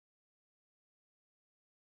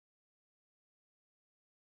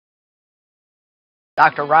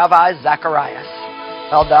Dr. Ravi Zacharias.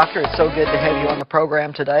 Well, Doctor, it's so good to have you on the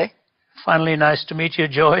program today. Finally, nice to meet you,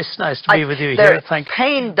 Joyce. Nice to be with you here. Thank you.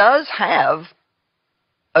 Pain does have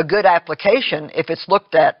a good application if it's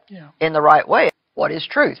looked at in the right way. What is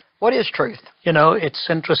truth? What is truth? You know, it's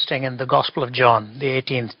interesting in the Gospel of John, the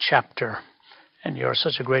 18th chapter, and you're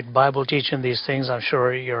such a great Bible teacher in these things. I'm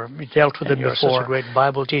sure you dealt with it before. You're such a great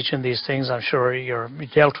Bible teacher in these things. I'm sure you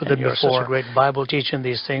dealt with it before. You're such a great Bible teacher in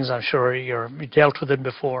these things. I'm sure you dealt with it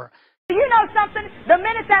before. You know something? The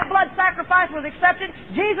minute that blood sacrifice was accepted,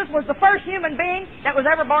 Jesus was the first human being that was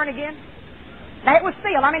ever born again. Now, it was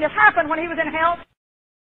sealed. I mean, it happened when he was in hell.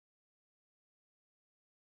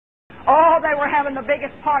 Oh, they were having the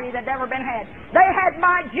biggest party that ever been had. They had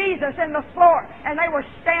my Jesus in the floor, and they were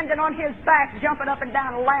standing on his back, jumping up and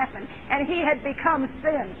down, laughing, and he had become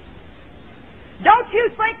sin. Don't you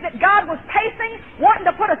think that God was pacing, wanting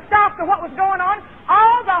to put a stop to what was going on?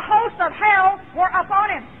 All the hosts of hell were upon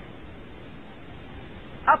him.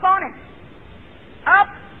 Upon him. Up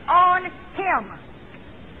on him.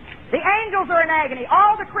 The angels are in agony.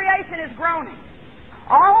 All the creation is groaning.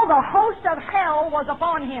 All the host of hell was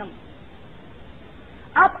upon him.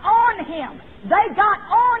 Up on him. They got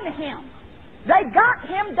on him. They got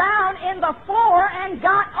him down in the floor and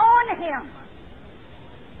got on him.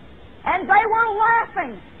 And they were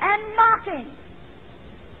laughing and mocking.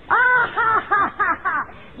 Ah, ha, ha, ha, ha.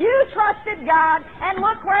 You trusted God, and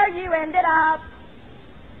look where you ended up.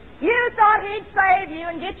 You thought he'd save you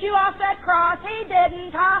and get you off that cross. He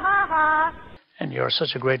didn't. Ha, ha, ha. And you're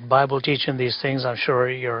such a great Bible teacher in these things. I'm sure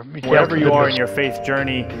you're... Wherever you are in your faith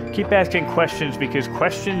journey, keep asking questions, because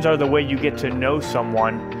questions are the way you get to know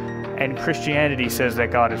someone. And Christianity says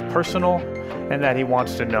that God is personal and that he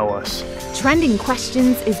wants to know us. Trending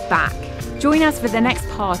Questions is back. Join us for the next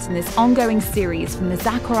part in this ongoing series from the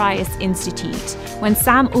Zacharias Institute, when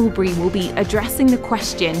Sam Albury will be addressing the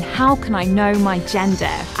question, how can I know my gender,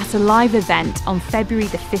 at a live event on February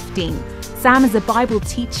the 15th. Sam is a Bible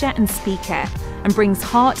teacher and speaker and brings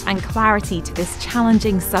heart and clarity to this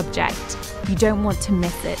challenging subject. You don't want to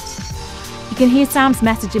miss it. You can hear Sam's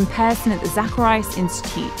message in person at the Zacharias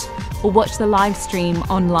Institute or watch the live stream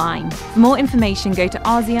online. For more information, go to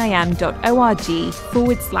rzim.org/CI.